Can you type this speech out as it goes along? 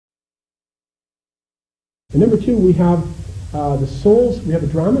And number two, we have the souls, we have a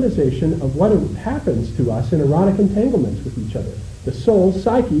dramatization of what happens to us in erotic entanglements with each other. The soul,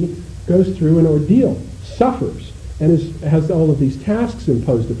 psyche, goes through an ordeal, suffers, and has all of these tasks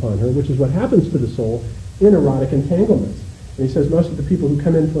imposed upon her, which is what happens to the soul in erotic entanglements. And he says most of the people who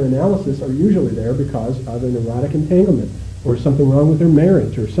come in for analysis are usually there because of an erotic entanglement, or something wrong with their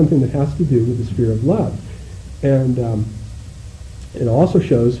marriage, or something that has to do with the sphere of love. And it also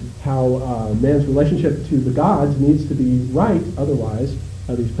shows how man's relationship to the gods needs to be right, otherwise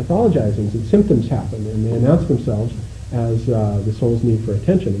these pathologizings and symptoms happen, and they announce themselves as the soul's need for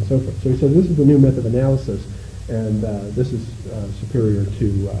attention and so forth. So he says this is the new myth of analysis, and this is superior to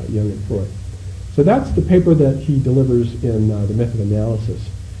Jung and Freud. So that's the paper that he delivers in the myth of analysis.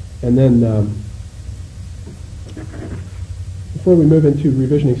 And then before we move into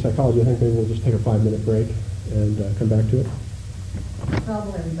revisioning psychology, I think maybe we'll just take a 5-minute break and come back to it.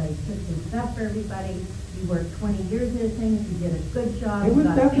 Trouble, everybody took this stuff for everybody. You worked 20 years in this thing. If you did a good job, It was you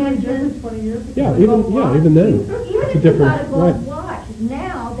got definitely pension. different 20 years ago. Yeah, even then. Even It's a if you got a different, gold right. watch,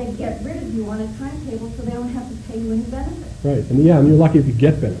 now they get rid of you on a timetable so they don't have to pay you any benefits. Right, and yeah, and you're lucky if you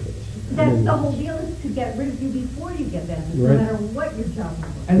get benefits. That's the whole deal, is to get rid of you before you get benefits, Right. no matter what your job is.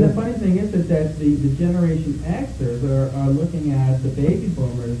 And the funny thing is that the Generation Xers are looking at the baby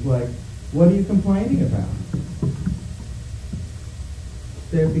boomers like, what are you complaining about?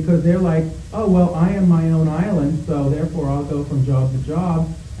 Because they're like, oh, well, I am my own island, so therefore I'll go from job to job,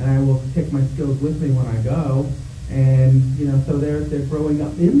 and I will take my skills with me when I go. And, so they're growing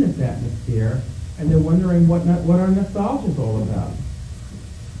up in this atmosphere, and they're wondering what our nostalgia is all about.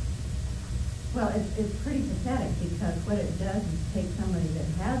 Well, it's pretty pathetic, because what it does is take somebody that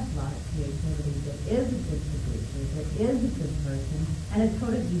has a lot of creativity, that is a good producer, that is a good person, and it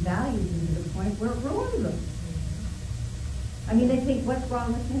sort of devalues them to the point where it ruins them. I mean, they think, what's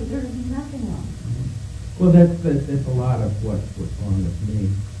wrong with me? There's nothing wrong. Well, that's a lot of what's wrong with me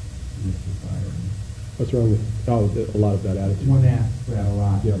in this society. What's wrong with a lot of that attitude? One asks that a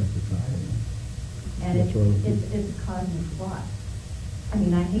lot Yeah. in society. And What's wrong? it's a cosmic plot. I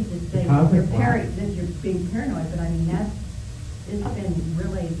mean, I hate to say Cosmic plot. you're being paranoid, but I mean, it's been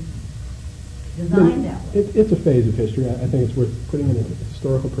really designed that way. It's a phase of history. I think it's worth putting in a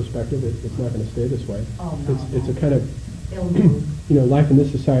historical perspective. It's not going to stay this way. Oh, no, It's a no. kind of, It'll move. life in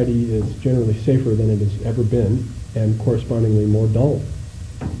this society is generally safer than it has ever been, and correspondingly more dull.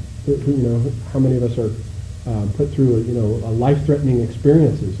 How many of us are put through a life-threatening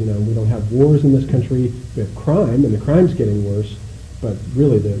experiences? We don't have wars in this country. We have crime, and the crime's getting worse. But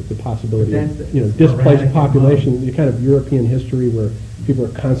really, the possibility of displaced population, the kind of European history where people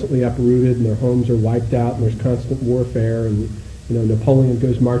are constantly uprooted and their homes are wiped out, and there's constant warfare, and Napoleon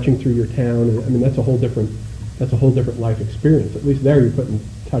goes marching through your town. And, I mean, that's a whole different life experience. At least there, you're put in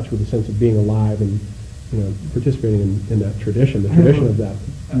touch with a sense of being alive and participating in that tradition, the tradition of that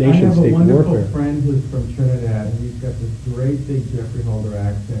nation-state warfare. I have a wonderful warfare. friend who's from Trinidad, and he's got this great big Jeffrey Holder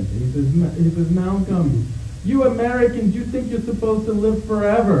accent. He says, Malcolm, you Americans, you think you're supposed to live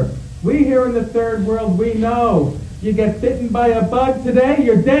forever. We here in the third world, we know. You get bitten by a bug today,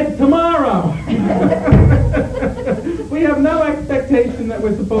 you're dead tomorrow. We have no expectation that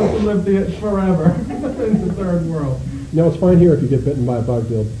we're supposed to live forever in the third world. No, it's fine here if you get bitten by a bug,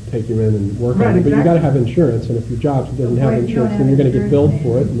 they'll take you in and work on it. But you got to have insurance, and if your job doesn't have insurance, then you're going to get billed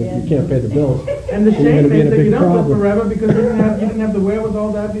for it, and if you can't pay the bills, And the then you're shame going to be in is a that you big don't live problem. forever because you didn't have the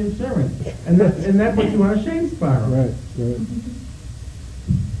wherewithal to have the insurance. And that's what you want, a shame spiral. Right. Yeah,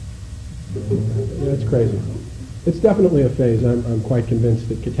 it's crazy. It's definitely a phase. I'm quite convinced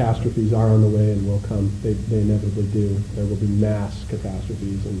that catastrophes are on the way and will come. They inevitably do. There will be mass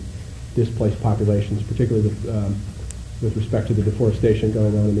catastrophes and displaced populations, particularly with respect to the deforestation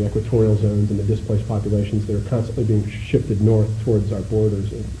going on in the equatorial zones and the displaced populations that are constantly being shifted north towards our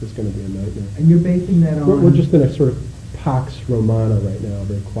borders. It's going to be a nightmare. And you're basing that on... We're just in a sort of Pax Romana right now, a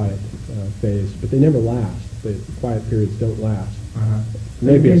very quiet phase, but they never last. The quiet periods don't last.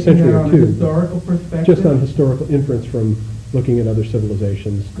 Maybe a century or two. Historical perspective? Just on historical inference from looking at other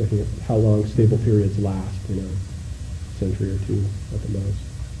civilizations, looking at how long stable periods last, a century or two at the most.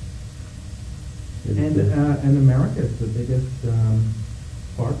 And America is the biggest,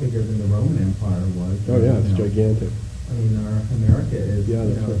 far bigger than the Roman Empire was. Oh yeah, it's gigantic. I mean, America is,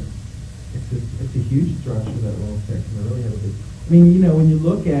 that's right. it's a huge structure that will affect. Really have a big. I mean, when you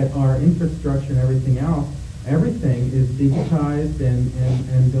look at our infrastructure and everything else, everything is digitized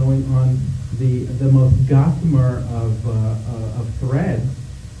and going on the most gossamer of threads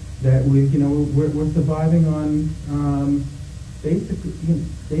that we're surviving on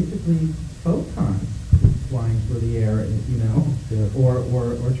basically photons flying through the air, Yeah. or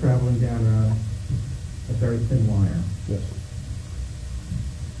traveling down a very thin wire. Yes.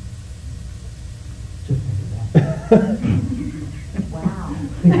 Just think of that. Wow.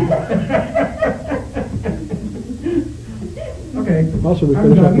 Okay. Also, we I'm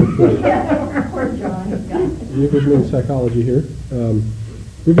finish up done. with Yeah, poor John, he's got it. revisioning psychology here.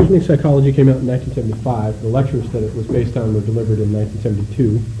 Revisioning psychology came out in 1975. The lectures that it was based on were delivered in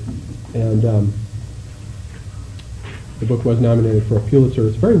 1972, and the book was nominated for a Pulitzer.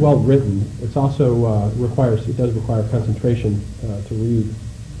 It's very well written. It's also it does require concentration to read.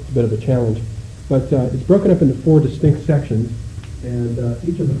 It's a bit of a challenge, but it's broken up into 4 distinct sections, and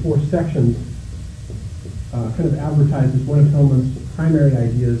each of the 4 sections kind of advertises one of Hillman's primary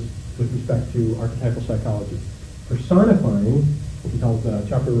ideas with respect to archetypal psychology. Personifying, he calls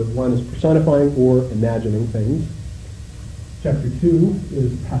chapter 1 is personifying or imagining things. Chapter 2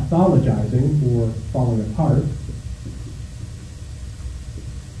 is pathologizing or falling apart.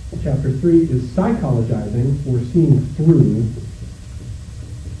 Chapter 3 is psychologizing or seeing through.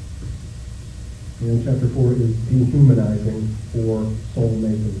 And chapter 4 is dehumanizing or soul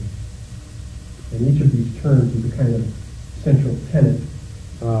making. And each of these terms is a kind of central tenet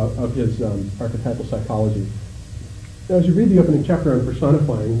of his archetypal psychology. Now, as you read the opening chapter on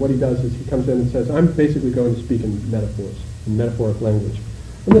personifying, what he does is he comes in and says, I'm basically going to speak in metaphors, in metaphoric language.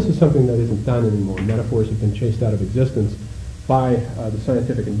 And this is something that isn't done anymore. Metaphors have been chased out of existence by the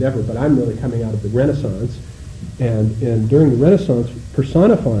scientific endeavor, but I'm really coming out of the Renaissance. And during the Renaissance,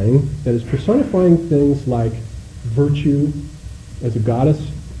 personifying, that is personifying things like virtue as a goddess,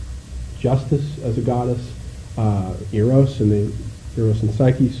 justice as a goddess, Eros and the Eros and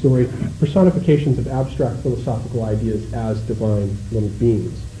Psyche story, personifications of abstract philosophical ideas as divine little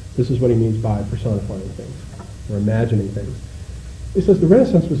beings. This is what he means by personifying things, or imagining things. He says the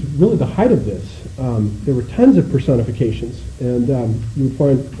Renaissance was really the height of this. There were tons of personifications, and you would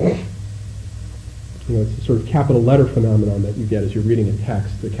find, it's a sort of capital letter phenomenon that you get as you're reading a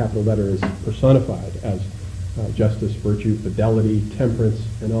text. The capital letter is personified as justice, virtue, fidelity, temperance,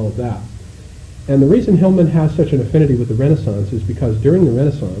 and all of that. And the reason Hillman has such an affinity with the Renaissance is because during the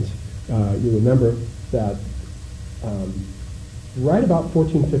Renaissance, you remember that right about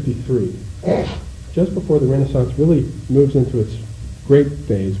 1453, just before the Renaissance really moves into its great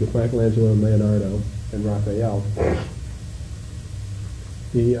phase with Michelangelo and Leonardo and Raphael,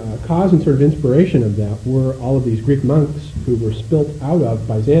 the cause and sort of inspiration of that were all of these Greek monks who were spilt out of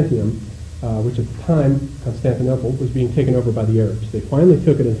Byzantium, which at the time, Constantinople, was being taken over by the Arabs. They finally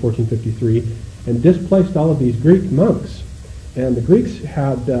took it in 1453 and displaced all of these Greek monks. And the Greeks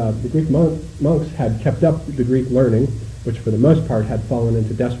had, monks had kept up the Greek learning, which for the most part had fallen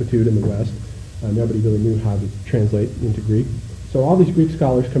into desuetude in the West. Nobody really knew how to translate into Greek. So all these Greek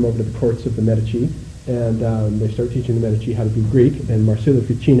scholars come over to the courts of the Medici, and they start teaching the Medici how to do Greek, and Marsilio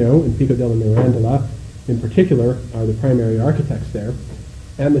Ficino and Pico della Mirandola in particular are the primary architects there.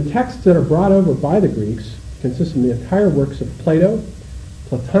 And the texts that are brought over by the Greeks consist of the entire works of Plato,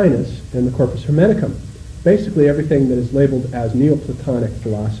 Plotinus, and the Corpus Hermeticum. Basically everything that is labeled as Neoplatonic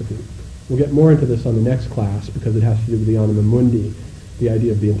philosophy. We'll get more into this on the next class because it has to do with the anima mundi, the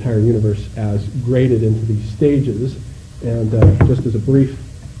idea of the entire universe as graded into these stages. And just as a brief,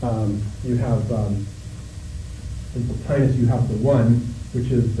 you have, in Plotinus you have the one,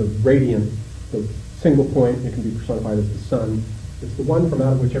 which is the radiant, the single point. It can be personified as the sun. It's the one from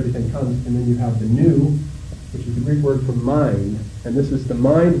out of which everything comes. And then you have the nu, which is the Greek word for mind, and this is the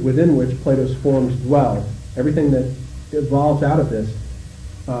mind within which Plato's forms dwell. Everything that evolves out of this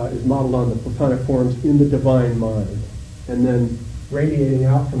is modeled on the Platonic forms in the divine mind. And then radiating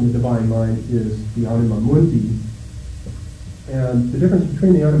out from the divine mind is the anima mundi. And the difference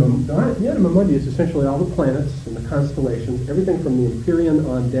between the anima mundi is essentially all the planets and the constellations, everything from the Empyrean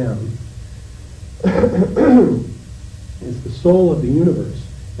on down, is the soul of the universe.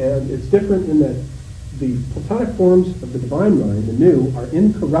 And it's different in that the Platonic forms of the divine mind, the nu, are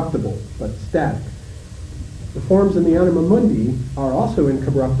incorruptible but static. The forms in the anima mundi are also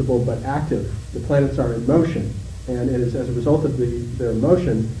incorruptible but active. The planets are in motion, and it is as a result of their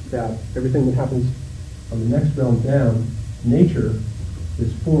motion that everything that happens on the next realm down, nature,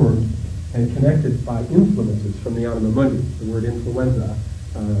 is formed and connected by influences from the anima mundi. The word influenza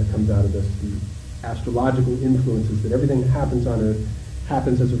comes out of this, the astrological influences, that everything that happens on Earth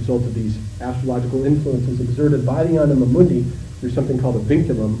happens as a result of these astrological influences exerted by the anima mundi through something called a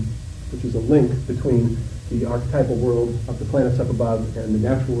vinculum, which is a link between the archetypal world of the planets up above and the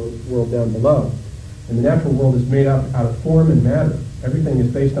natural world down below. And the natural world is made up out of form and matter. Everything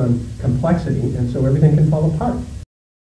is based on complexity, and so everything can fall apart.